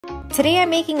Today I'm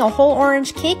making a whole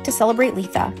orange cake to celebrate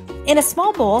Litha. In a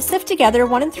small bowl, sift together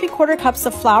 1 3/4 cups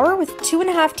of flour with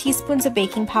 2½ teaspoons of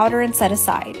baking powder and set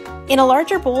aside. In a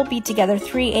larger bowl, beat together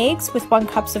 3 eggs with 1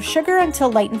 cup of sugar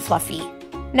until light and fluffy.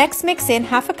 Next, mix in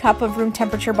 1/2 cup of room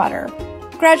temperature butter.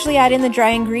 Gradually add in the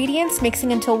dry ingredients,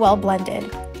 mixing until well blended.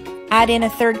 Add in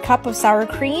 1/3 cup of sour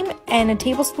cream and a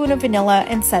tablespoon of vanilla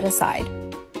and set aside.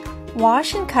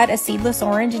 Wash and cut a seedless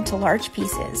orange into large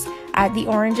pieces. Add the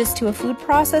oranges to a food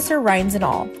processor, rinds and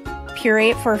all. Puree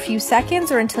it for a few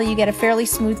seconds or until you get a fairly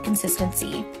smooth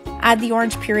consistency. Add the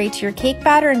orange puree to your cake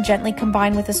batter and gently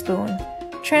combine with a spoon.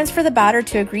 Transfer the batter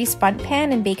to a greased bundt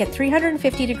pan and bake at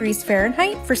 350 degrees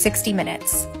Fahrenheit for 60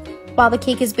 minutes. While the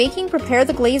cake is baking, prepare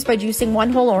the glaze by juicing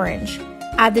 1 whole orange.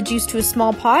 Add the juice to a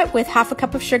small pot with 1/2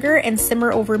 cup of sugar and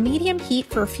simmer over medium heat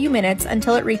for a few minutes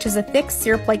until it reaches a thick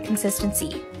syrup-like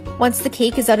consistency. Once the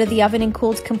cake is out of the oven and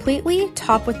cooled completely,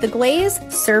 top with the glaze,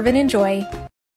 serve and enjoy.